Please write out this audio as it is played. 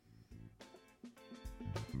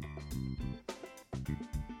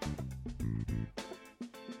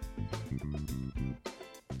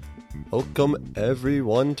Welcome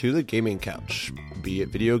everyone to the Gaming Couch. Be it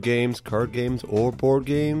video games, card games, or board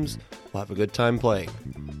games, we'll have a good time playing.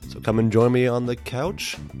 So come and join me on the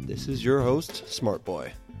couch. This is your host, Smart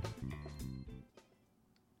Boy.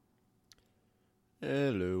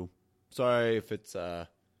 Hello. Sorry if it sounds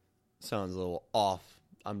a little off.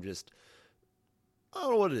 I don't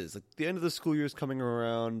know what it is. Like, the end of the school year is coming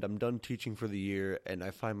around. I'm done teaching for the year, and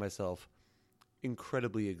I find myself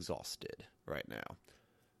incredibly exhausted right now.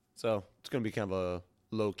 So it's going to be kind of a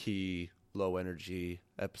low-key, low-energy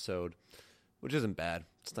episode, which isn't bad.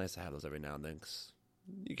 It's nice to have those every now and then, because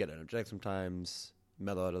you get energetic sometimes,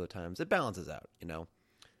 mellow at other times. It balances out, you know?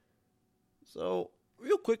 So,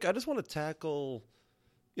 real quick, I just want to tackle,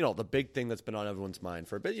 the big thing that's been on everyone's mind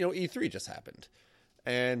for a bit. E3 just happened.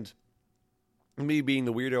 And me being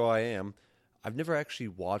the weirdo I am, I've never actually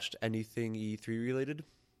watched anything E3 related.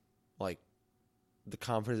 Like, the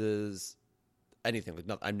conferences, anything.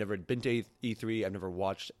 I've never been to E3. I've never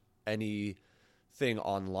watched anything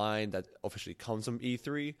online that officially comes from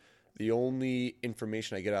E3. The only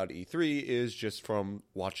information I get out of E3 is just from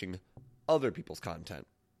watching other people's content,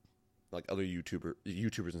 like other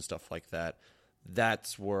YouTubers and stuff like that.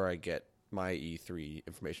 That's where I get my E3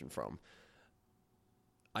 information from.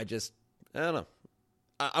 I don't know.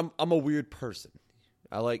 I'm a weird person.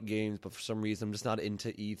 I like games, but for some reason I'm just not into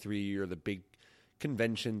E3 or the big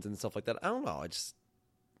conventions and stuff like that. I don't know.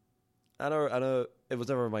 I don't. It was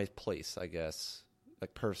never my place, I guess.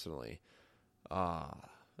 Like, personally.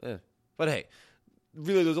 But hey,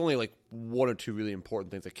 really, there's only like one or two really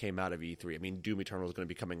important things that came out of E3. I mean, Doom Eternal is going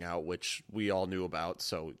to be coming out, which we all knew about,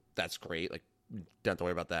 so that's great. Like, don't have to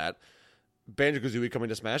worry about that. Banjo-Kazooie coming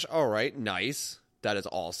to Smash. All right, nice. That is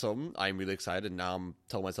awesome. I'm really excited. And now I'm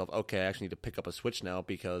telling myself, okay, I actually need to pick up a Switch now,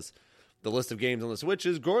 because the list of games on the Switch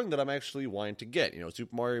is growing that I'm actually wanting to get.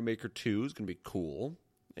 Super Mario Maker 2 is going to be cool.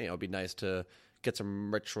 It'd be nice to get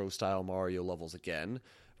some retro-style Mario levels again.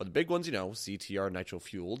 But the big ones, CTR Nitro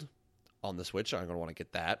Fueled on the Switch. I'm going to want to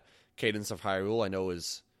get that. Cadence of Hyrule, I know,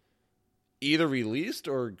 is either released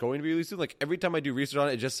or going to be released soon. Like, every time I do research on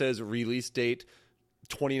it, it just says release date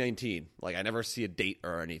 2019. Like, I never see a date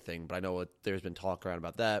or anything, but I know there's been talk around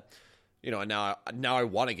about that. And now I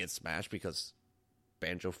want to get Smash, because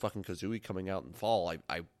Banjo-Kazooie coming out in fall,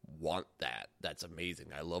 I want that. That's amazing.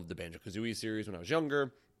 I loved the Banjo-Kazooie series when I was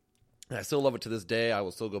younger, and I still love it to this day. I will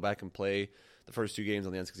still go back and play the first two games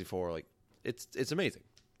on the N64. Like, it's amazing.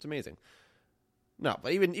 It's amazing. No,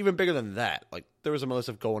 but even bigger than that, like, there was some other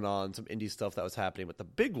stuff going on, some indie stuff that was happening, but the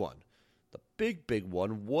big one, the big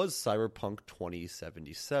one was Cyberpunk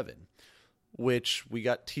 2077, which we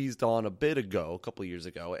got teased on a bit ago, a couple of years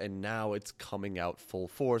ago, and now it's coming out full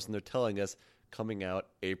force, and they're telling us coming out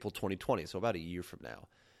April 2020, so about a year from now.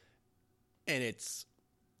 And it's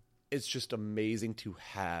just amazing to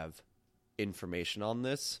have information on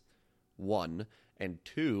this, one, and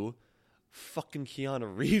two, fucking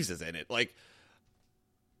Keanu Reeves is in it. Like,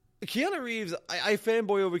 Keanu Reeves, I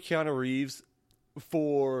fanboy over Keanu Reeves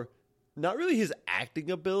for not really his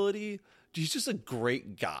acting ability. He's just a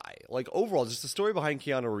great guy. Like, overall, just the story behind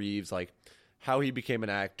Keanu Reeves, like, how he became an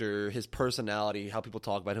actor, his personality, how people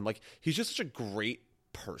talk about him. Like, he's just such a great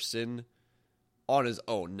person on his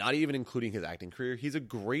own, not even including his acting career. He's a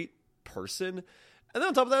great person. And then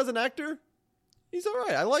on top of that, as an actor, he's all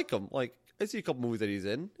right. I like him. Like, I see a couple movies that he's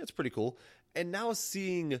in. It's pretty cool. And now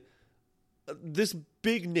seeing this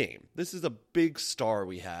big name, this is a big star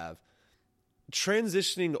we have,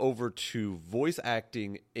 transitioning over to voice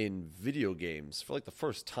acting in video games for like the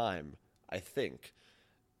first time, I think.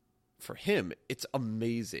 For him, it's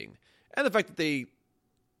amazing. And the fact that they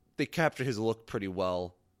capture his look pretty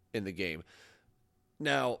well in the game.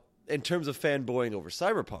 Now, in terms of fanboying over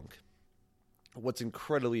Cyberpunk, what's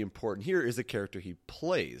incredibly important here is the character he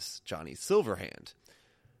plays, Johnny Silverhand.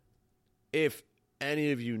 If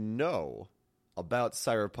any of you know about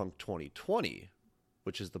Cyberpunk 2020,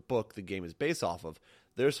 which is the book the game is based off of,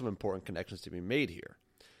 there's some important connections to be made here.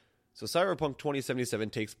 So Cyberpunk 2077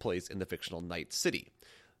 takes place in the fictional Night City,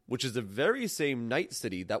 which is the very same Night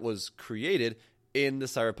City that was created in the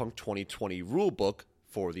Cyberpunk 2020 rulebook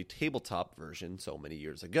for the tabletop version so many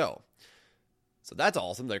years ago. So that's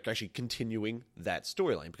awesome. They're actually continuing that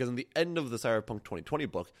storyline, because in the end of the Cyberpunk 2020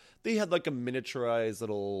 book, they had like a miniaturized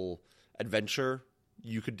little adventure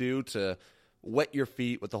you could do to wet your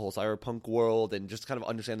feet with the whole Cyberpunk world and just kind of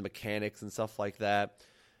understand the mechanics and stuff like that.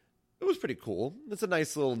 It was pretty cool. It's a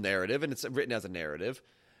nice little narrative, and it's written as a narrative.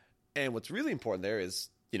 And what's really important there is,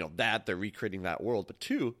 that they're recreating that world. But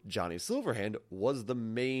two, Johnny Silverhand was the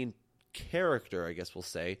main character, I guess we'll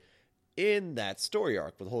say, in that story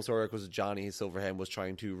arc. But the whole story arc was Johnny Silverhand was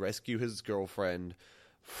trying to rescue his girlfriend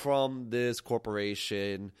from this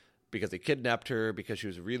corporation because they kidnapped her because she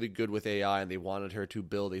was really good with AI and they wanted her to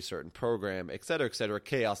build a certain program, etc., etc.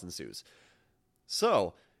 Chaos ensues.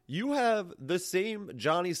 So you have the same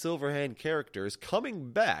Johnny Silverhand characters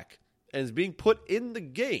coming back and is being put in the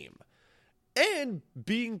game and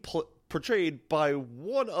being portrayed by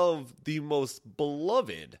one of the most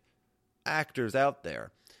beloved actors out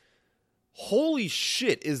there. Holy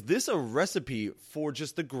shit, is this a recipe for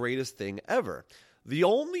just the greatest thing ever? The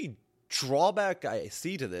only drawback I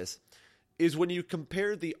see to this is when you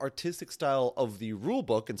compare the artistic style of the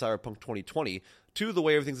rulebook in Cyberpunk 2020 to the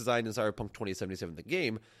way everything's designed in Cyberpunk 2077, the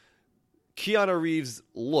game, Keanu Reeves'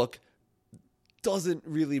 look doesn't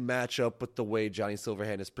really match up with the way Johnny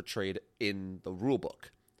Silverhand is portrayed in the rulebook.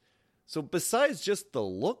 So besides just the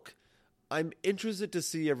look, I'm interested to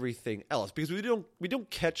see everything else because we don't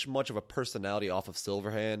catch much of a personality off of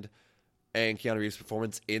Silverhand and Keanu Reeves'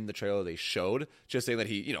 performance in the trailer they showed. Just saying that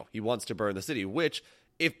he wants to burn the city. Which,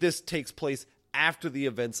 if this takes place after the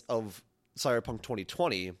events of Cyberpunk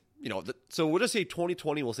 2020, so we'll just say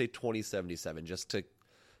 2020. We'll say 2077 just to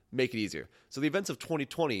make it easier. So the events of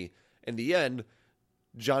 2020, in the end,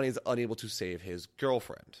 Johnny's unable to save his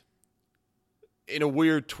girlfriend. In a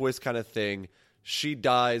weird twist kind of thing, she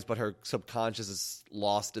dies, but her subconscious is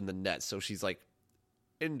lost in the net. So she's like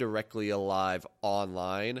indirectly alive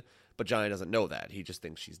online, but Johnny doesn't know that. He just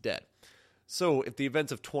thinks she's dead. So if the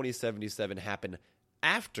events of 2077 happen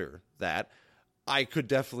after that, I could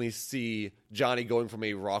definitely see Johnny going from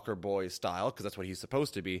a rocker boy style, because that's what he's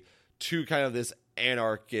supposed to be, to kind of this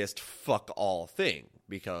anarchist fuck all thing.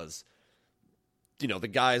 Because, the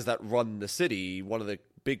guys that run the city, one of the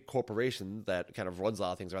big corporations that kind of runs a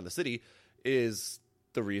lot of things around the city, is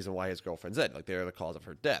the reason why his girlfriend's dead. Like, they're the cause of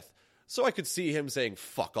her death. So I could see him saying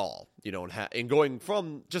fuck all, and going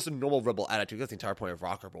from just a normal rebel attitude, that's the entire point of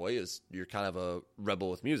Rocker Boy, is you're kind of a rebel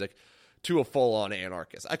with music, to a full-on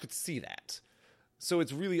anarchist. I could see that. So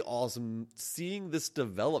it's really awesome seeing this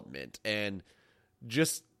development and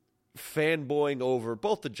just fanboying over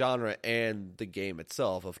both the genre and the game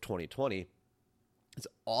itself of 2020. It's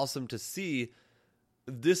awesome to see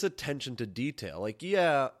this attention to detail. Like,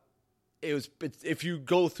 yeah, it's if you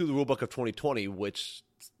go through the rulebook of 2020, which,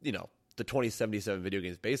 the 2077 video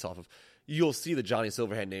game is based off of, you'll see the Johnny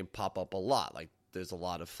Silverhand name pop up a lot. Like, there's a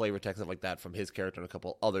lot of flavor text, stuff like that, from his character and a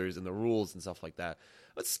couple others in the rules and stuff like that.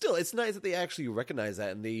 But still, it's nice that they actually recognize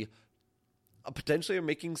that and they potentially are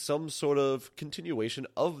making some sort of continuation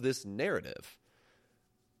of this narrative.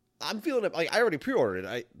 I'm feeling it. Like, I already pre-ordered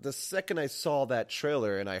it. The second I saw that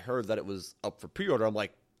trailer and I heard that it was up for pre-order, I'm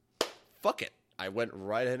like, fuck it. I went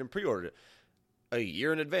right ahead and pre-ordered it a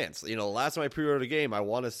year in advance. The last time I pre-ordered a game, I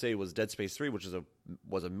want to say was Dead Space 3, which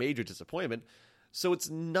was a major disappointment. So it's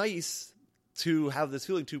nice to have this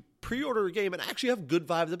feeling to pre-order a game and actually have good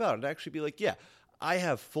vibes about it. And actually be like, yeah, I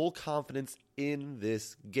have full confidence in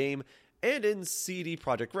this game and in CD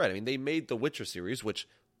Projekt Red. I mean, they made the Witcher series, which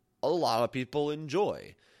a lot of people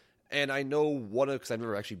enjoy. And I know because I've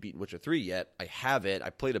never actually beaten Witcher 3 yet. I have it. I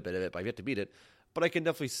played a bit of it, but I've yet to beat it. But I can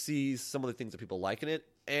definitely see some of the things that people like in it.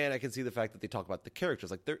 And I can see the fact that they talk about the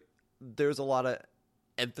characters. Like, there's a lot of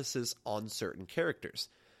emphasis on certain characters.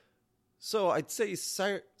 So I'd say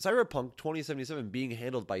Cyberpunk 2077 being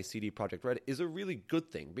handled by CD Projekt Red is a really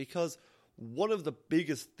good thing, because one of the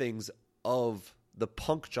biggest things of the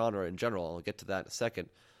punk genre in general, I'll get to that in a second,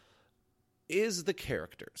 is the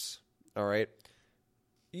characters. All right?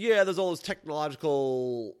 Yeah, there's all this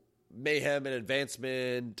technological mayhem and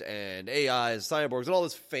advancement and AIs, cyborgs, and all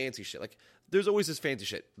this fancy shit. Like, there's always this fancy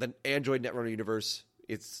shit. The Android Netrunner universe,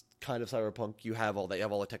 it's kind of cyberpunk. You have all that. You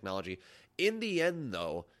have all the technology. In the end,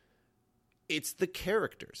 though, it's the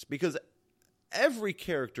characters. Because every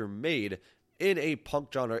character made in a punk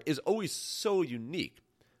genre is always so unique.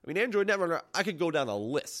 I mean, Android Netrunner, I could go down a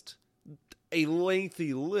lengthy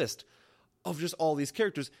list of just all these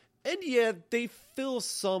characters. And yeah, they fill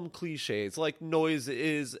some cliches. Like, Noise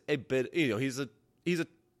is a bit, he's a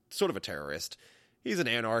sort of a terrorist. He's an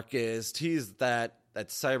anarchist. He's that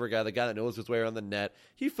cyber guy, the guy that knows his way around the net.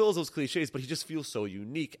 He fills those cliches, but he just feels so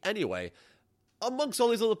unique anyway. Amongst all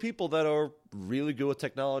these other people that are really good with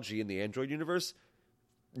technology in the Android universe,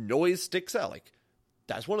 Noise sticks out. Like,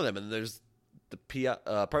 that's one of them. And there's the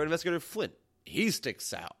private investigator Flint. He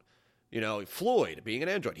sticks out. Floyd, being an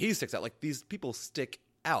android, he sticks out. Like, these people stick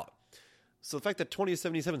out. So the fact that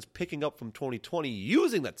 2077 is picking up from 2020,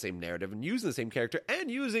 using that same narrative and using the same character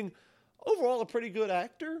and using overall a pretty good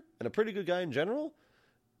actor and a pretty good guy in general,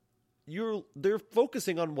 they're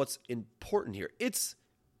focusing on what's important here. It's,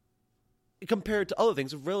 compared to other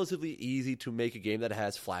things, relatively easy to make a game that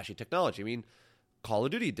has flashy technology. I mean, Call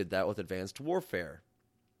of Duty did that with Advanced Warfare.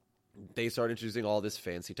 they started introducing all this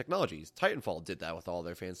fancy technologies. Titanfall did that with all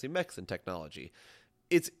their fancy mechs and technology.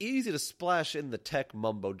 It's easy to splash in the tech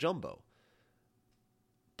mumbo jumbo.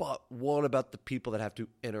 But what about the people that have to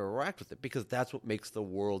interact with it? Because that's what makes the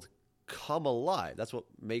world come alive. That's what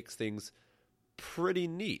makes things pretty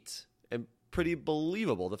neat and pretty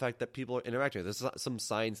believable. The fact that people are interacting. There's some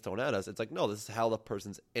signs thrown at us. It's like, no, this is how the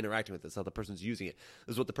person's interacting with this, how the person's using it.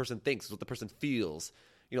 This is what the person thinks. This is what the person feels.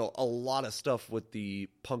 You know, a lot of stuff with the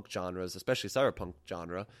punk genres, especially cyberpunk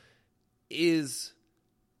genre, is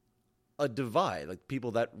a divide. Like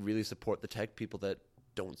people that really support the tech, people that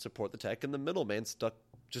don't support the tech, and the middleman stuck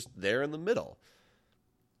just there in the middle.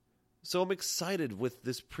 So I'm excited with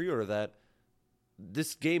this pre-order that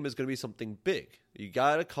this game is going to be something big. You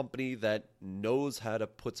got a company that knows how to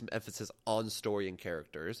put some emphasis on story and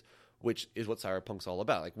characters, which is what Cyberpunk's all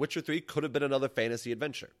about. Like Witcher 3 could have been another fantasy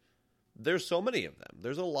adventure. There's so many of them.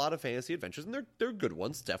 There's a lot of fantasy adventures, and they're good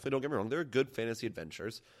ones. Definitely, don't get me wrong. They're good fantasy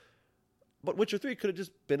adventures. But Witcher 3 could have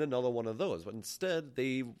just been another one of those. But instead,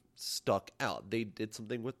 they stuck out. They did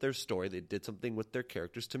something with their story. They did something with their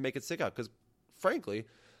characters to make it stick out. Because, frankly,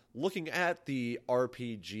 looking at the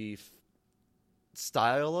RPG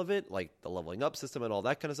style of it, like the leveling up system and all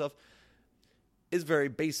that kind of stuff, is very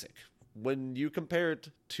basic. When you compare it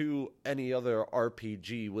to any other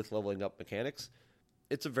RPG with leveling up mechanics,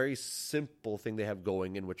 it's a very simple thing they have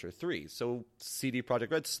going in Witcher 3. So CD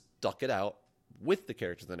Projekt Red stuck it out with the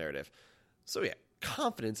characters and the narrative. So yeah,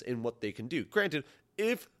 confidence in what they can do. Granted,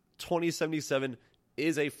 if 2077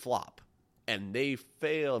 is a flop and they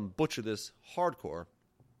fail and butcher this hardcore,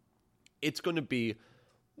 it's going to be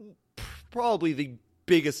probably the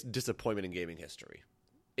biggest disappointment in gaming history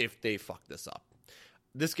if they fuck this up.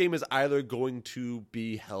 This game is either going to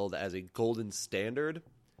be held as a golden standard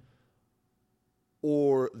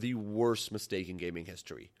or the worst mistake in gaming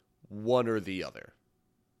history. One or the other.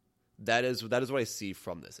 That is what I see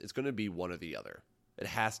from this. It's going to be one or the other. It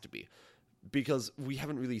has to be. Because we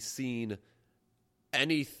haven't really seen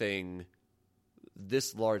anything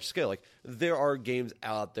this large scale. Like, there are games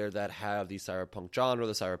out there that have the cyberpunk genre,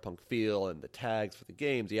 the cyberpunk feel, and the tags for the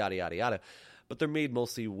games, yada, yada, yada. But they're made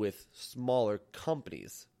mostly with smaller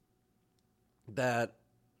companies. That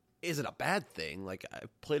isn't a bad thing. Like,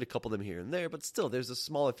 I've played a couple of them here and there, but still, there's a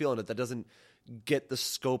smaller feel in it that doesn't get the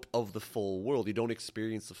scope of the full world. You don't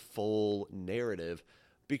experience the full narrative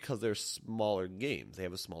because they're smaller games. They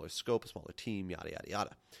have a smaller scope, a smaller team, yada, yada,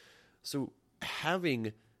 yada. So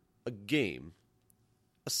having a game,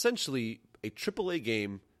 essentially a AAA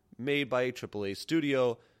game made by a AAA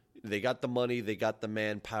studio, they got the money, they got the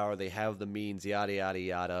manpower, they have the means, yada, yada,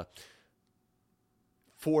 yada,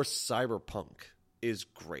 for Cyberpunk is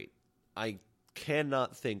great. I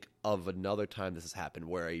cannot think of another time this has happened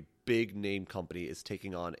where a big name company is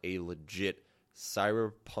taking on a legit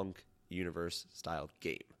Cyberpunk universe style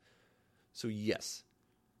game. So yes,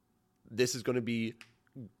 this is going to be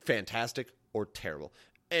fantastic or terrible.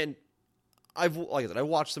 And like I said, I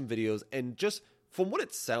watched some videos, and just from what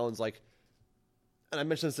it sounds like, and I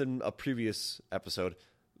mentioned this in a previous episode,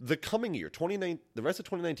 the coming year, the rest of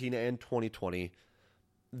 2019 and 2020,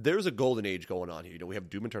 there's a golden age going on here. You know, we have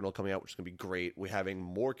Doom Eternal coming out, which is going to be great. We're having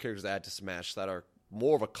more characters added to Smash that are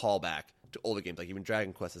more of a callback to older games, like even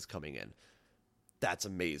Dragon Quest is coming in. That's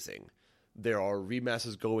amazing. There are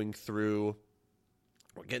remasters going through.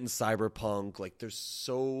 We're getting Cyberpunk. Like, there's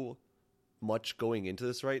so much going into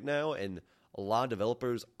this right now, and a lot of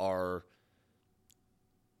developers are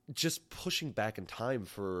just pushing back in time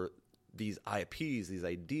for these IPs, these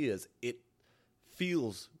ideas. It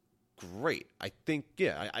feels great. I think,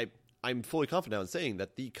 I'm fully confident now in saying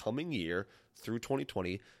that the coming year through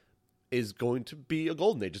 2020 is going to be a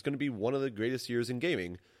golden age. It's going to be one of the greatest years in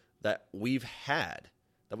gaming that we've had,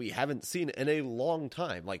 that we haven't seen in a long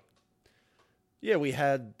time. Like, yeah, we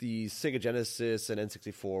had the Sega Genesis and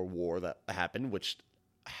N64 war that happened, which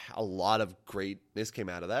a lot of greatness came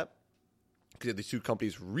out of that. Because you had these two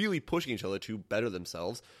companies really pushing each other to better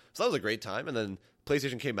themselves. So that was a great time. And then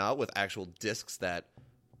PlayStation came out with actual discs that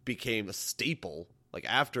became a staple. Like,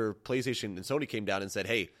 after PlayStation and Sony came down and said,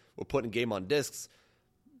 hey, we're putting game on discs,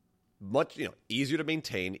 much, easier to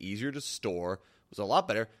maintain, easier to store, was a lot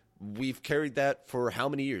better. We've carried that for how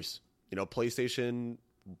many years? PlayStation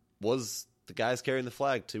was the guys carrying the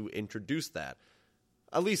flag to introduce that,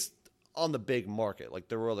 at least on the big market. Like,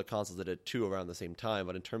 there were other consoles that did too around the same time,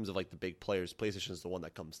 but in terms of like the big players, PlayStation is the one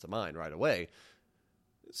that comes to mind right away.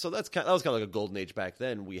 So that was kind of like a golden age back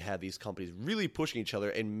then. We had these companies really pushing each other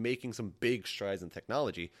and making some big strides in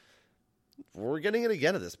technology. We're getting it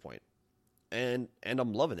again at this point, and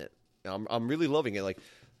I'm loving it. I'm really loving it. Like,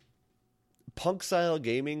 punk style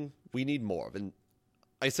gaming, we need more of. And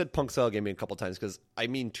I said punk style gaming a couple times because I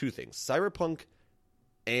mean two things: cyberpunk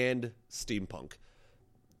and steampunk.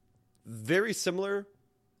 Very similar,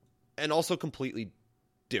 and also completely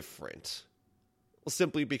different.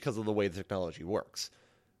 Simply because of the way the technology works.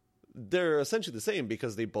 They're essentially the same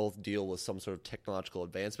because they both deal with some sort of technological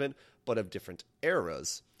advancement, but of different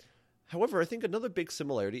eras. However, I think another big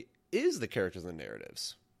similarity is the characters and the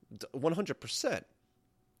narratives. 100%.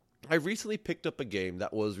 I recently picked up a game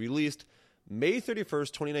that was released May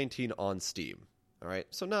 31st, 2019 on Steam. All right,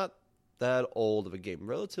 so not that old of a game,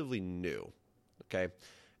 relatively new. Okay,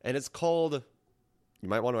 and it's called, you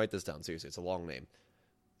might want to write this down, seriously, it's a long name.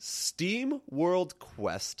 Steam World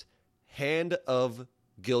Quest Hand of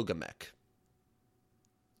Gilgamesh.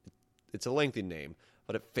 It's a lengthy name,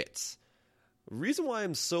 but it fits. The reason why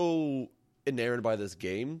I'm so enamored by this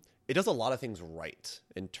game, it does a lot of things right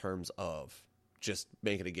in terms of just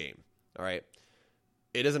making a game. All right,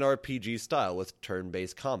 it is an RPG style with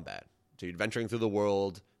turn-based combat. So you're adventuring through the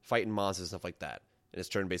world, fighting monsters, stuff like that. And it's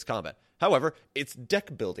turn-based combat. However, it's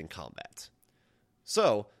deck-building combat.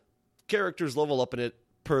 So characters level up in it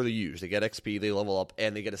per the use. They get XP, they level up,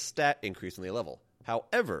 and they get a stat increase when they level.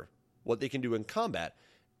 However, what they can do in combat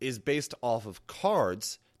is based off of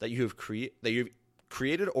cards that you've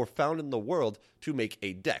created or found in the world to make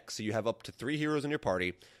a deck. So you have up to 3 heroes in your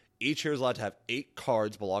party. Each hero is allowed to have 8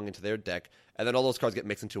 cards belonging to their deck, and then all those cards get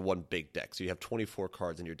mixed into one big deck. So you have 24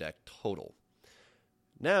 cards in your deck total.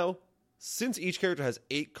 Now, since each character has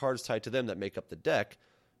 8 cards tied to them that make up the deck,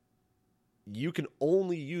 you can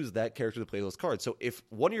only use that character to play those cards. So if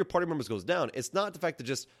one of your party members goes down, it's not the fact that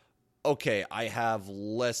just, okay, I have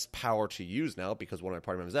less power to use now because one of my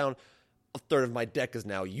party members is down. A third of my deck is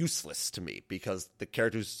now useless to me because the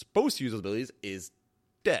character who's supposed to use those abilities is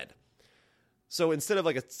dead. So instead of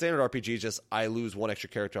like a standard RPG, just I lose one extra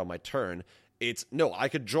character on my turn, it's, no, I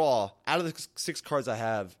could draw, out of the 6 cards I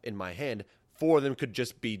have in my hand, 4 of them could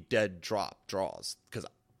just be dead draws because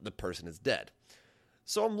the person is dead.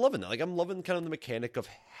 So I'm loving that. Like, I'm loving kind of the mechanic of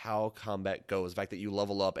how combat goes. The fact that you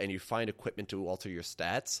level up and you find equipment to alter your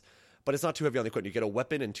stats, but it's not too heavy on the equipment. You get a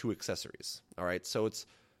weapon and 2 accessories. All right, so it's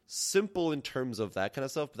simple in terms of that kind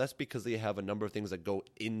of stuff, but that's because they have a number of things that go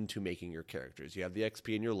into making your characters. You have the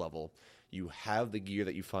XP in your level, you have the gear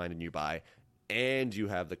that you find and you buy, and you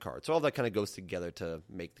have the cards. So all that kind of goes together to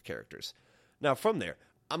make the characters. Now, from there,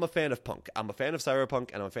 I'm a fan of punk. I'm a fan of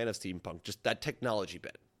cyberpunk, and I'm a fan of steampunk. Just that technology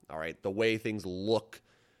bit. All right, the way things look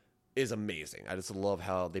is amazing. I just love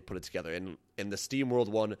how they put it together. And in the Steam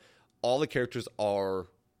World one, all the characters are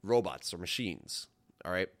robots or machines.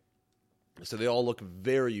 All right, so they all look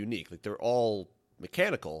very unique. Like, they're all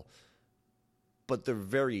mechanical, but they're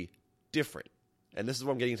very different. And this is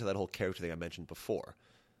where I'm getting into that whole character thing I mentioned before.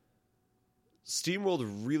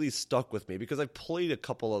 SteamWorld really stuck with me because I've played a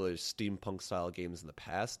couple other steampunk style games in the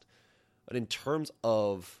past, but in terms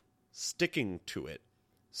of sticking to it,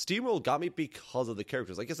 SteamWorld got me because of the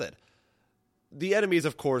characters. Like I said, the enemies,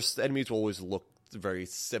 of course, the enemies will always look very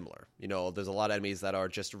similar. You know, there's a lot of enemies that are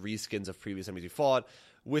just reskins of previous enemies you fought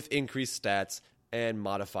with increased stats and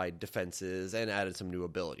modified defenses and added some new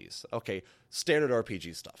abilities. Okay, standard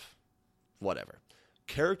RPG stuff. Whatever.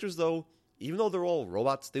 Characters, though, even though they're all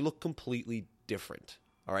robots, they look completely different.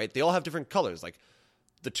 All right? They all have different colors. Like,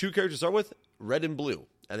 the 2 characters start with, red and blue.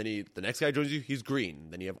 And then the next guy joins you, he's green.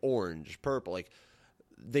 Then you have orange, purple. Like,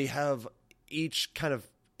 they have, each kind of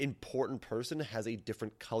important person has a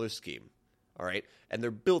different color scheme. All right? And they're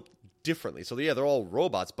built differently. So, yeah, they're all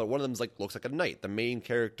robots, but one of them looks like a knight. The main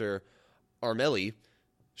character, Armeli,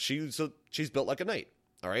 she's built like a knight.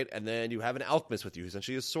 All right? And then you have an alchemist with you, who's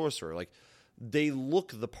essentially a sorcerer. Like, they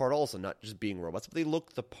look the part also, not just being robots, but they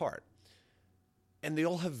look the part. And they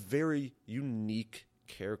all have very unique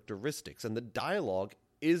characteristics. And the dialogue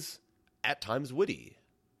is, at times, witty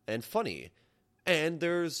and funny. And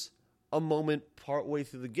there's a moment partway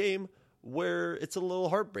through the game where it's a little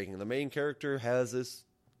heartbreaking. The main character has this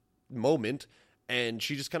moment, and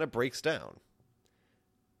she just kind of breaks down.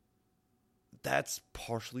 That's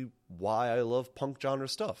partially why I love punk genre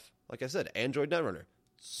stuff. Like I said, Android Netrunner.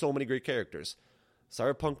 So many great characters.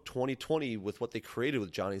 Cyberpunk 2020, with what they created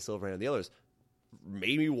with Johnny Silverhand and the others,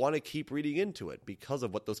 made me want to keep reading into it because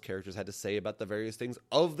of what those characters had to say about the various things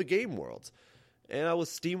of the game worlds. And I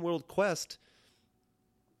was SteamWorld Quest,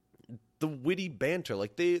 the witty banter.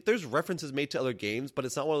 Like, there's references made to other games, but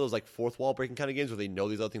it's not one of those like fourth wall breaking kind of games where they know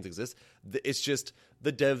these other things exist. It's just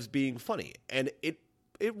the devs being funny. And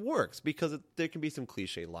it works because there can be some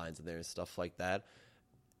cliche lines in there and stuff like that.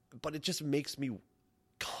 But it just makes me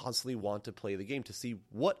constantly want to play the game to see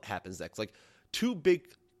what happens next. Like, 2 big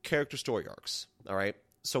character story arcs, all right?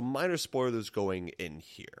 So minor spoilers going in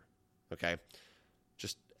here, okay?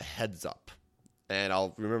 Just heads up. And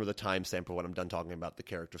I'll remember the timestamp for when I'm done talking about the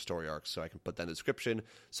character story arcs, so I can put that in the description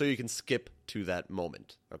so you can skip to that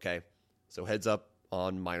moment, okay? So heads up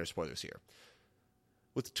on minor spoilers here.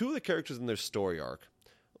 With two of the characters in their story arc,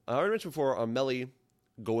 I already mentioned before, Armelli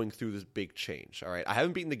going through this big change, all right? I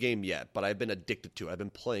haven't beaten the game yet, but I've been addicted to it. I've been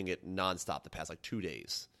playing it nonstop the past, 2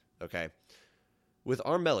 days, okay? With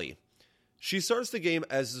Armelli, she starts the game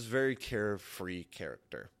as this very carefree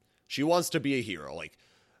character. She wants to be a hero.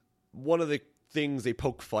 One of the things they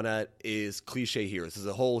poke fun at is cliche heroes. There's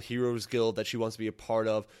a whole heroes guild that she wants to be a part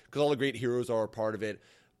of because all the great heroes are a part of it.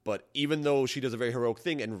 But even though she does a very heroic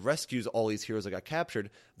thing and rescues all these heroes that got captured,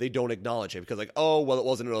 they don't acknowledge it because it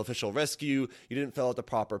wasn't an official rescue. You didn't fill out the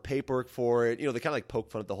proper paperwork for it. They kind of poke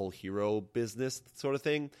fun at the whole hero business sort of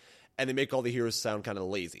thing. And they make all the heroes sound kind of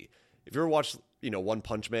lazy. If you ever watch, One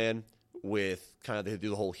Punch Man with they do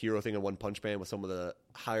the whole hero thing in One Punch Man with some of the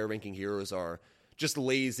higher ranking heroes are just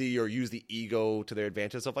lazy or use the ego to their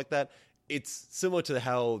advantage, stuff like that. It's similar to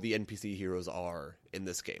how the NPC heroes are in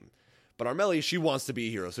this game. But Armelli, she wants to be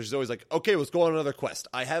a hero, so she's always like, okay, let's go on another quest.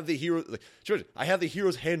 I have the hero, I have the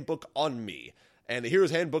hero's handbook on me, and the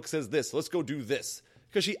hero's handbook says this. Let's go do this.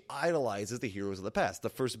 Because she idolizes the heroes of the past. The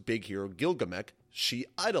first big hero, Gilgamesh, she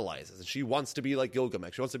idolizes, and she wants to be like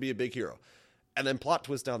Gilgamesh. She wants to be a big hero. And then plot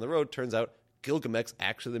twist down the road, turns out Gilgamesh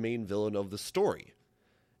actually the main villain of the story.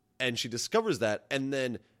 And she discovers that, and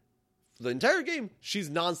then for the entire game,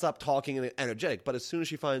 she's nonstop talking and energetic. But as soon as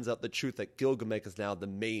she finds out the truth that Gilgamesh is now the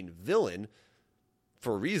main villain,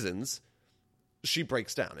 for reasons, she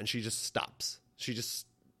breaks down and she just stops. She just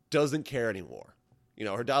doesn't care anymore.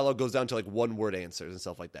 Her dialogue goes down to one-word answers and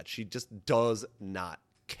stuff like that. She just does not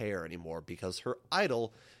care anymore because her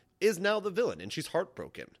idol is now the villain, and she's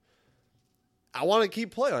heartbroken. I want to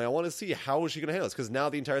keep playing. I want to see how is she going to handle this, because now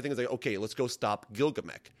the entire thing is okay, let's go stop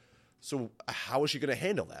Gilgamesh. So how is she going to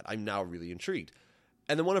handle that? I'm now really intrigued.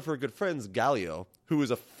 And then one of her good friends, Galio, who is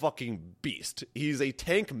a fucking beast. He's a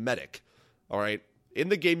tank medic, all right? In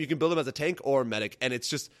the game, you can build him as a tank or a medic, and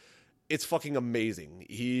it's fucking amazing.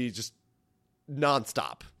 He just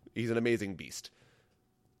nonstop. He's an amazing beast.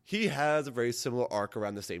 He has a very similar arc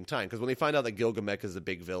around the same time, because when they find out that Gilgamesh is a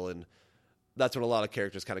big villain, that's when a lot of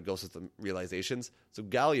characters kind of go through some realizations. So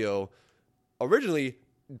Galio originally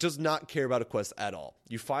does not care about a quest at all.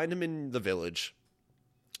 You find him in the village,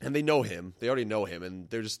 and they know him. They already know him, and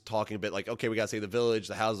they're just talking a bit okay, we got to save the village,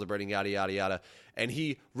 the houses are burning, yada, yada, yada. And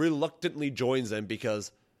he reluctantly joins them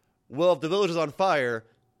because, if the village is on fire,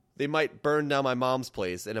 they might burn down my mom's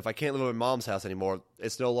place, and if I can't live in my mom's house anymore,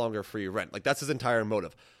 it's no longer free rent. That's his entire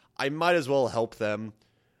motive. I might as well help them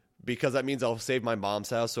because that means I'll save my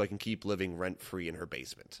mom's house so I can keep living rent-free in her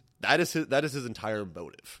basement. That is his entire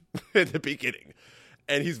motive in the beginning.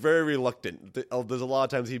 And he's very reluctant. There's a lot of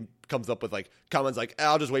times he comes up with comments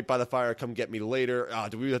I'll just wait by the fire, come get me later.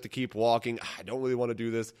 Do we have to keep walking? I don't really want to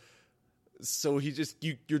do this. So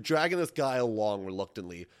you're dragging this guy along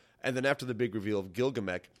reluctantly. And then after the big reveal of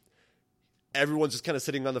Gilgamesh, everyone's just kind of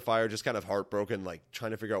sitting on the fire, just kind of heartbroken,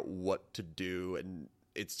 trying to figure out what to do. And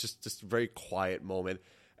it's just this very quiet moment.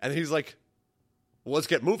 And he's like, let's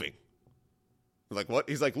get moving. I'm like, what?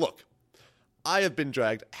 He's like, look, I have been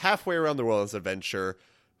dragged halfway around the world on this adventure,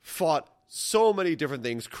 fought so many different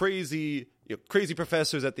things, crazy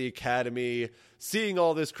professors at the academy, seeing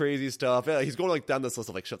all this crazy stuff. He's going down this list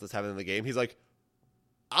of shit that's happening in the game. He's like,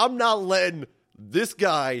 I'm not letting this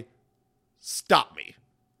guy stop me.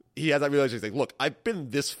 He has that realization. He's like, look, I've been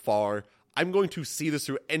this far. I'm going to see this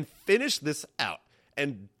through and finish this out.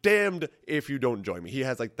 And damned if you don't join me. He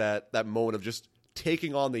has that moment of just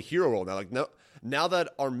taking on the hero role now. Now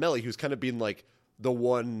that Armelli, who's kind of been the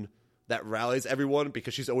one that rallies everyone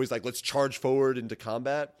because she's always let's charge forward into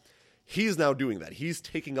combat, he's now doing that. He's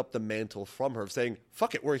taking up the mantle from her, saying,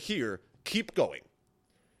 fuck it, we're here, keep going.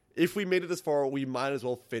 If we made it this far, we might as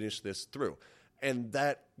well finish this through. And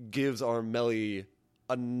that gives Armelli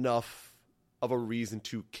enough of a reason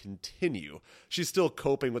to continue. She's still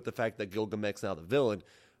coping with the fact that Gilgamesh is now the villain,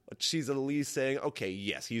 but she's at least saying, okay,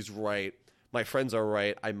 yes, he's right. My friends are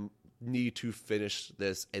right. I need to finish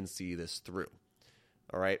this and see this through.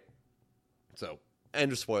 All right? So,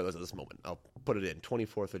 end of spoilers at this moment. I'll put it in,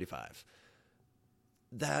 24:35.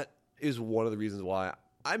 That is one of the reasons why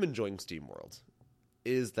I'm enjoying SteamWorld,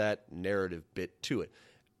 is that narrative bit to it.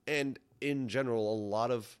 And in general, a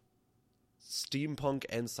lot of steampunk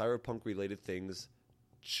and cyberpunk related things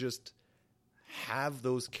just have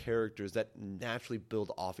those characters that naturally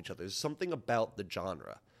build off each other. There's something about the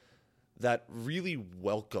genre that really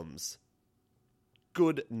welcomes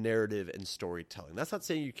good narrative and storytelling. That's not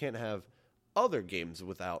saying you can't have other games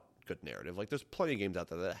without good narrative. There's plenty of games out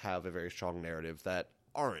there that have a very strong narrative that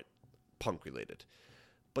aren't punk related.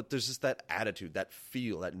 But there's just that attitude, that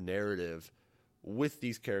feel, that narrative with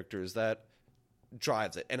these characters that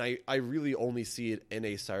drives it. And I really only see it in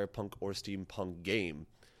a cyberpunk or steampunk game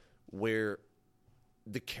where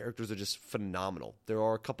the characters are just phenomenal. There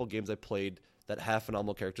are a couple games I played that have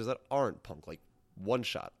phenomenal characters that aren't punk, like One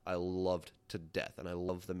Shot. I loved to death, and I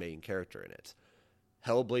love the main character in it.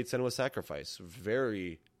 Hellblade: Senua's Sacrifice,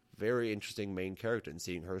 very, very interesting main character, and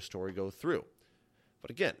seeing her story go through.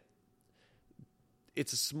 But again,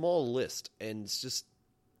 it's a small list, and it's just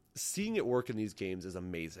seeing it work in these games is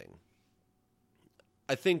amazing.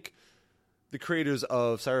 I think the creators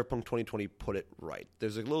of Cyberpunk 2020 put it right.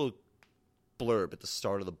 There's a little blurb at the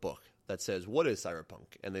start of the book that says, what is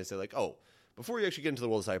Cyberpunk? And they say, like, oh, before you actually get into the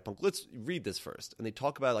world of Cyberpunk, let's read this first. And they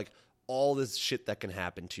talk about, like, all this shit that can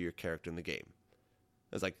happen to your character in the game.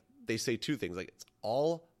 It's like, they say two things. Like, it's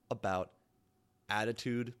all about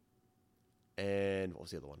attitude and what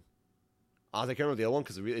was the other one? I can't remember the other one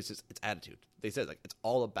because it's attitude. They said, like, it's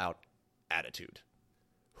all about attitude.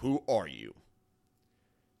 Who are you?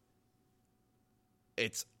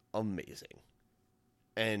 It's amazing.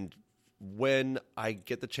 And when I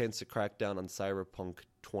get the chance to crack down on Cyberpunk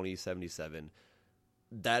 2077,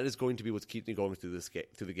 that is going to be what's keeping me going through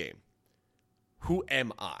the game. Who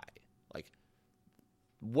am I? Like,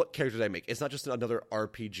 what character did I make? It's not just another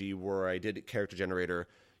RPG where I did character generator.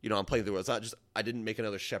 You know, I'm playing through it. It's not just I didn't make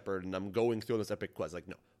another Shepard and I'm going through this epic quest. Like,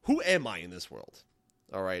 no. Who am I in this world?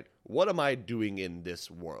 All right. What am I doing in this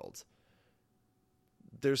world?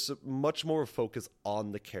 There's much more focus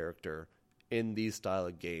on the character in these style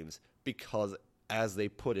of games because, as they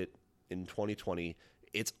put it in 2020,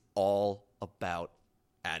 it's all about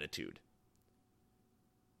attitude.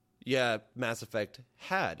 Yeah, Mass Effect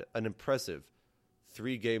had an impressive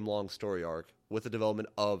 3-game-long story arc with the development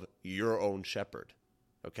of your own Shepard.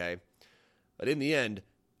 Okay? But in the end,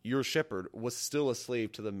 your Shepard was still a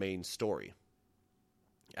slave to the main story.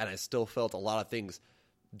 And I still felt a lot of things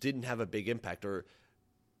didn't have a big impact. Or,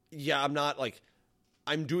 yeah, I'm not like,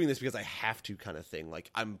 I'm doing this because I have to kind of thing. Like,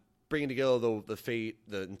 I'm bringing together the fate,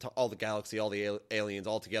 all the galaxy, all the aliens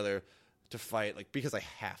all together to fight, like, because I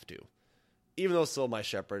have to. Even though it's still my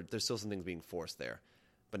Shepard, there's still some things being forced there.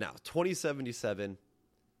 But now, 2077,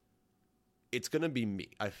 it's going to be me.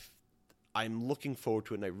 I'm looking forward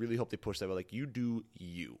to it, and I really hope they push that. But, like, you do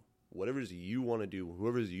you. Whatever it is you want to do,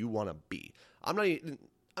 whoever it is you want to be. I'm not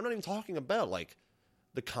even talking about, like,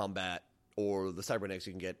 the combat or the cybernetics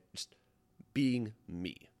you can get. Just being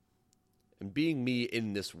me. And being me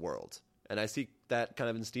in this world. And I see that kind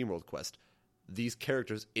of in SteamWorld Quest. These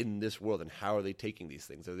characters in this world, and how are they taking these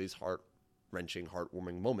things? Are these heart-wrenching,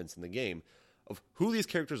 heartwarming moments in the game of who these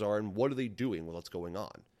characters are and what are they doing with what's going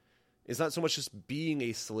on. It's not so much just being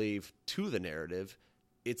a slave to the narrative,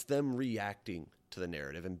 it's them reacting to the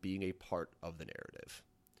narrative and being a part of the narrative.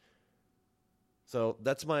 So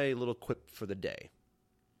that's my little quip for the day.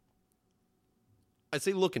 I'd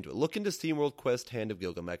say look into it. Look into SteamWorld Quest Hand of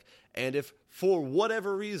Gilgamesh, and if, for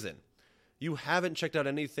whatever reason, you haven't checked out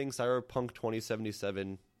anything Cyberpunk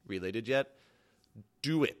 2077 related yet,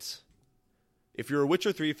 do it. If you're a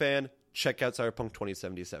Witcher 3 fan, check out Cyberpunk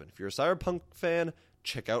 2077. If you're a Cyberpunk fan,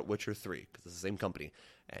 check out Witcher 3, because it's the same company.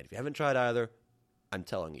 And if you haven't tried either, I'm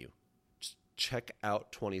telling you, just check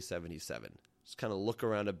out 2077. Just kind of look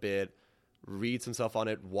around a bit, read some stuff on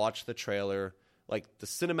it, watch the trailer. Like, the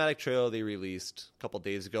cinematic trailer they released a couple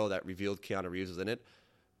days ago that revealed Keanu Reeves was in it.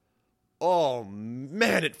 Oh,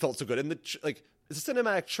 man, it felt so good. And it's a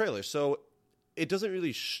cinematic trailer, so it doesn't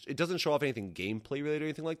really it doesn't show off anything gameplay related or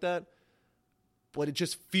anything like that. But it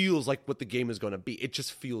just feels like what the game is going to be. It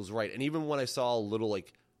just feels right. And even when I saw a little,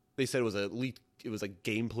 like, they said it was like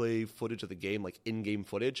gameplay footage of the game, like in-game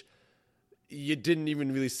footage, you didn't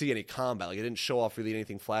even really see any combat. Like, it didn't show off really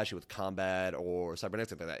anything flashy with combat or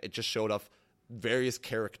cybernetics like that. It just showed off various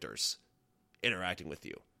characters interacting with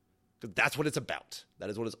you. Because that's what it's about. That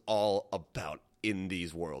is what it's all about in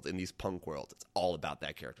these worlds, in these punk worlds. It's all about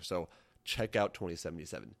that character. So check out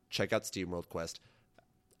 2077. Check out SteamWorld Quest.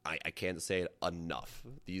 I can't say it enough.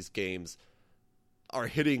 These games are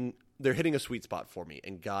hitting a sweet spot for me,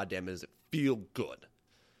 and goddamn does it feel good.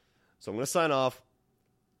 So I'm going to sign off.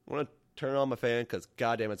 I'm going to turn on my fan because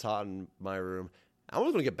goddamn it's hot in my room. I'm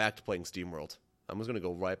just going to get back to playing SteamWorld. I'm just going to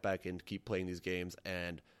go right back in to keep playing these games,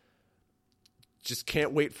 and just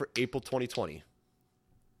can't wait for April 2020.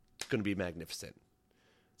 It's going to be magnificent.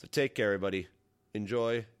 So take care, everybody.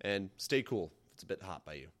 Enjoy, and stay cool. It's a bit hot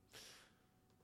by you.